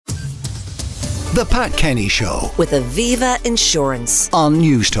The Pat Kenny Show with Aviva Insurance on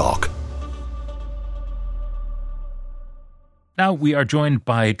News Talk. Now we are joined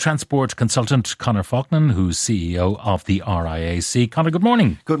by transport consultant Conor Faughnan, who's CEO of the RIAC. Conor, good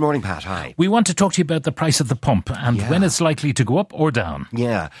morning. Good morning, Pat. Hi. We want to talk to you about the price of the pump and when it's likely to go up or down.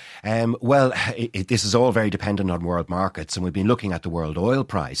 Yeah. This is all very dependent on world markets, and we've been looking at the world oil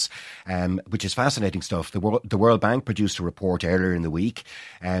price, which is fascinating stuff. The World Bank produced a report earlier in the week,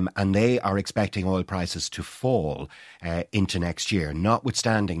 and they are expecting oil prices to fall into next year,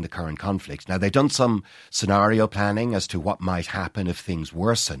 notwithstanding the current conflict. Now, they've done some scenario planning as to what might happen if things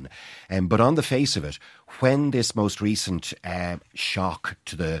worsen. But on the face of it, when this most recent shock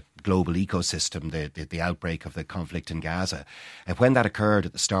to the global ecosystem, the outbreak of the conflict in Gaza, when that occurred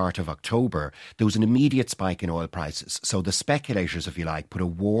at the start of October, there was an immediate spike in oil prices. So the speculators, if you like, put a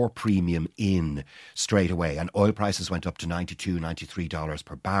war premium in straight away, and oil prices went up to $92, $93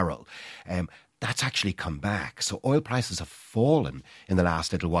 per barrel. That's actually come back. So oil prices have fallen in the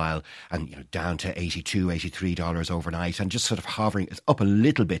last little while, and down to $82, $83 overnight, and just sort of hovering. It's up a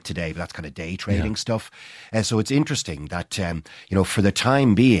little bit today, but that's kind of day trading stuff. So it's interesting that for the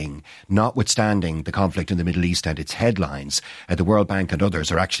time being, notwithstanding the conflict in the Middle East and its headlines, the World Bank and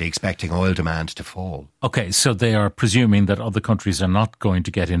others are actually expecting oil demand to fall. Okay, so they are presuming that other countries are not going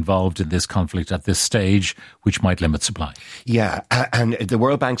to get involved in this conflict at this stage, which might limit supply. Yeah, and the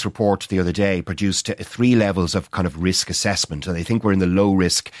World Bank's report the other day produced 3 levels of kind of risk assessment, and they think we're in the low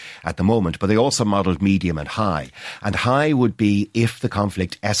risk at the moment, but they also modelled medium and high. And high would be if the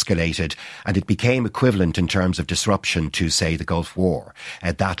conflict escalated and it became equivalent in terms of disruption to, say, the Gulf War,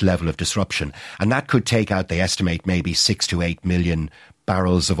 at that level of disruption. And that could take out, they estimate, maybe 6 to 8 million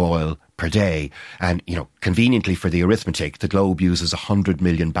barrels of oil per day. And, conveniently for the arithmetic, the globe uses 100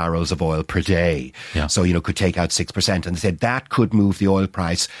 million barrels of oil per day. Yeah. So, could take out 6%. And they said that could move the oil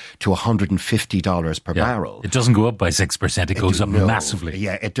price to $150 per barrel. It doesn't go up by 6%, it goes up massively.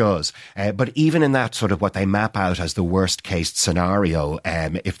 Yeah, it does. But even in that sort of what they map out as the worst case scenario,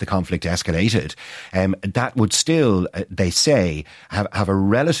 if the conflict escalated, that would still, they say, have a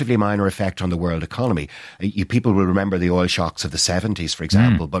relatively minor effect on the world economy. People will remember the oil shocks of the 70s, for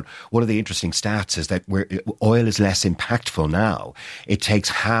example, but one of the interesting stats is that oil is less impactful now. It takes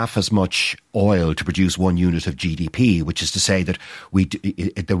half as much oil to produce 1 unit of GDP, which is to say that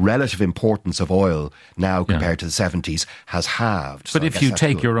the relative importance of oil now compared to the 70s has halved. But if you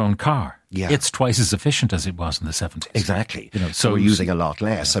take your own car, it's twice as efficient as it was in the 70s. Exactly. So we're using a lot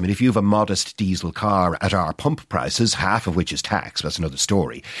less. I mean, if you have a modest diesel car at our pump prices, half of which is tax, that's another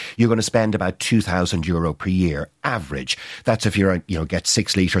story, you're going to spend about €2,000 per year average. That's if you're, get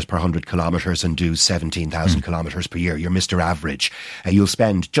 6 litres per 100 kilometres and do 17,000 kilometres per year. You're Mr. Average. You'll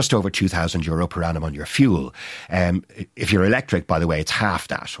spend just over €2,000 per annum on your fuel. If you're electric, by the way, it's half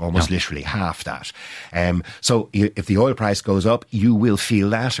that, almost literally half that. So if the oil price goes up, you will feel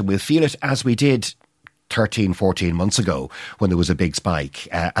that, and we'll feel it as we did 13, 14 months ago when there was a big spike,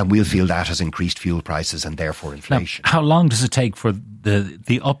 and we'll feel that as increased fuel prices and therefore inflation. Now, how long does it take for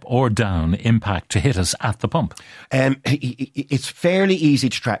the up or down impact to hit us at the pump? It's fairly easy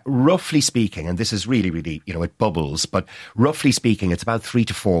to track, roughly speaking, and this is really, it bubbles, but roughly speaking, it's about 3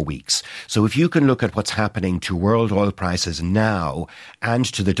 to 4 weeks. So if you can look at what's happening to world oil prices now and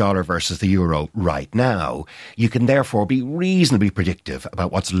to the dollar versus the euro right now, you can therefore be reasonably predictive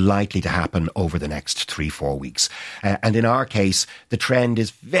about what's likely to happen over the next 3-4 weeks. And in our case, the trend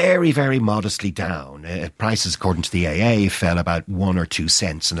is very, very modestly down. Prices, according to the AA, fell about 1 or 2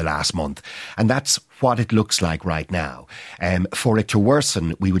 cents in the last month. And that's what it looks like right now. For it to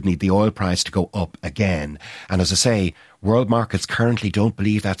worsen, we would need the oil price to go up again. And as I say, world markets currently don't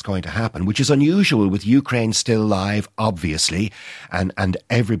believe that's going to happen, which is unusual with Ukraine still live, obviously, and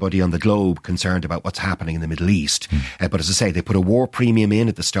everybody on the globe concerned about what's happening in the Middle East. But as I say, they put a war premium in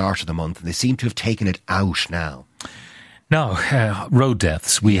at the start of the month, and they seem to have taken it out now. Now, road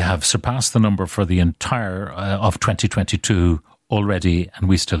deaths, we have surpassed the number for the entire of 2022 already, and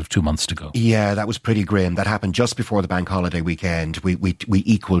we still have 2 months to go. Yeah, that was pretty grim. That happened just before the bank holiday weekend. We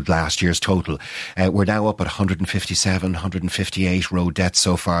equalled last year's total. We're now up at 157, 158 road deaths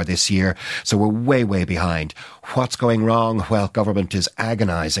so far this year. So we're way, way behind. What's going wrong? Well, government is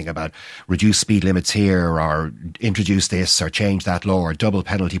agonising about reduce speed limits here, or introduce this, or change that law, or double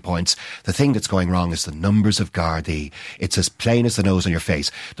penalty points. The thing that's going wrong is the numbers of Gardaí. It's as plain as the nose on your face.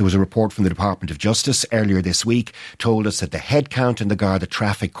 There was a report from the Department of Justice earlier this week, told us that the headcount count in the Garda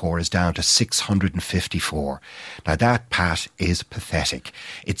Traffic Corps is down to 654. Now that, Pat, is pathetic.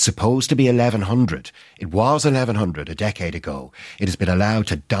 It's supposed to be 1,100. It was 1,100 a decade ago. It has been allowed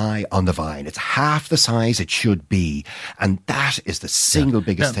to die on the vine. It's half the size it should be. And that is the single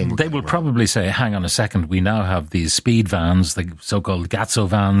biggest thing. They will probably say, hang on a second, we now have these speed vans, the so-called Gazzo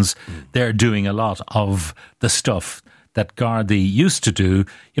vans. They're doing a lot of the stuff that Gardaí used to do,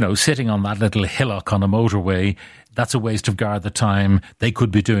 sitting on that little hillock on a motorway. That's a waste of Garda time. They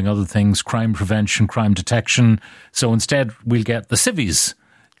could be doing other things, crime prevention, crime detection. So instead, we'll get the civvies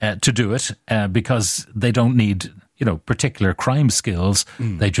to do it because they don't need, particular crime skills.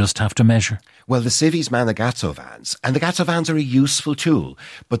 They just have to measure. Well, the civvies man the Gazzo vans, and the Gazzo vans are a useful tool,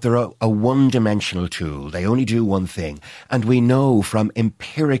 but they're a one-dimensional tool. They only do one thing. And we know from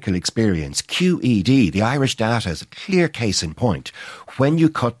empirical experience, QED, the Irish data, is a clear case in point. When you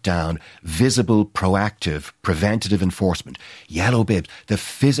cut down visible, proactive, preventative enforcement, yellow bibs, the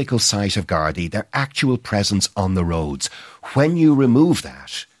physical sight of Gardaí, their actual presence on the roads, when you remove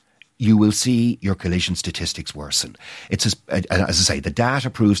that, you will see your collision statistics worsen. It's as I say, the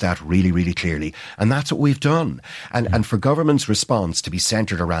data proves that really, really clearly. And that's what we've done. And for government's response to be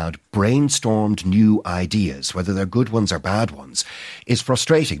centred around brainstormed new ideas, whether they're good ones or bad ones, is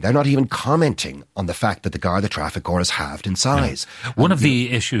frustrating. They're not even commenting on the fact that the Garda Traffic Corps is halved in size. Yeah. One of the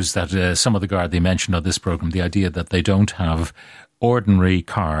issues that some of the Gardaí mentioned on this programme, the idea that they don't have ordinary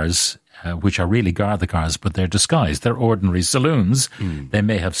cars which are really Garda cars, but they're disguised. They're ordinary saloons. They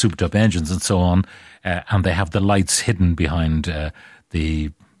may have souped up engines and so on, and they have the lights hidden behind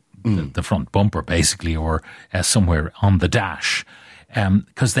the front bumper, basically, or somewhere on the dash,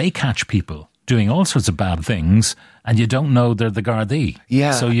 because they catch people doing all sorts of bad things, and you don't know they're the Gardaí.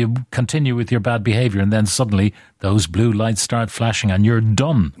 Yeah. So you continue with your bad behaviour, and then suddenly those blue lights start flashing, and you're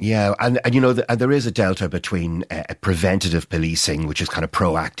done. Yeah, and there is a delta between preventative policing, which is kind of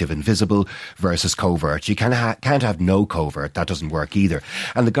proactive and visible, versus covert. You can't have no covert. That doesn't work either.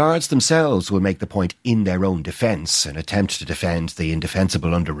 And the guards themselves will make the point in their own defence, an attempt to defend the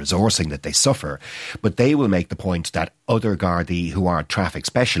indefensible under-resourcing that they suffer. But they will make the point that other Gardaí who are traffic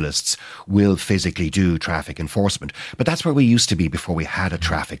specialists will physically do traffic enforcement. But that's where we used to be before we had a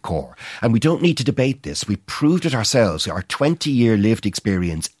traffic corps. And we don't need to debate this. We proved it ourselves. Our 20-year lived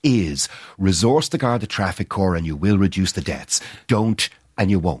experience is resource the Garda Traffic Corps and you will reduce the deaths. Don't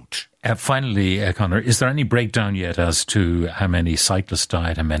and you won't. Finally, Conor, is there any breakdown yet as to how many cyclists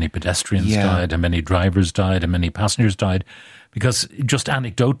died, how many pedestrians died, how many drivers died, how many passengers died? Because just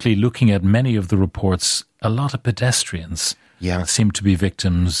anecdotally, looking at many of the reports, a lot of pedestrians seem to be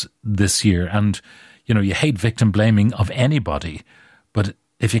victims this year. And you hate victim blaming of anybody, but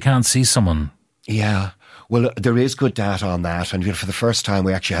if you can't see someone... Yeah, well, there is good data on that. And for the first time,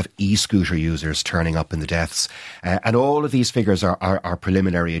 we actually have e-scooter users turning up in the deaths. And all of these figures are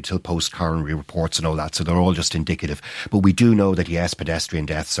preliminary until post-coronary reports and all that. So they're all just indicative. But we do know that, yes, pedestrian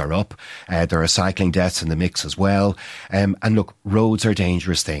deaths are up. There are cycling deaths in the mix as well. And look, roads are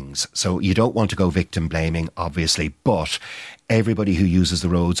dangerous things. So you don't want to go victim blaming, obviously. But everybody who uses the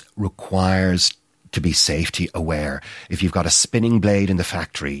roads requires to be safety aware. If you've got a spinning blade in the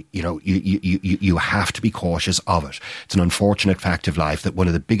factory, you have to be cautious of it. It's an unfortunate fact of life that one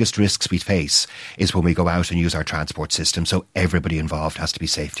of the biggest risks we face is when we go out and use our transport system. So everybody involved has to be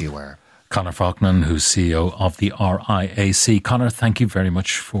safety aware. Conor Faughnan, who's CEO of the RIAC. Conor, thank you very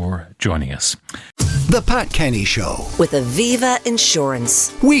much for joining us. The Pat Kenny Show. With Aviva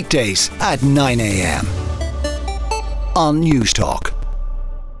Insurance. Weekdays at 9 a.m. on News Talk.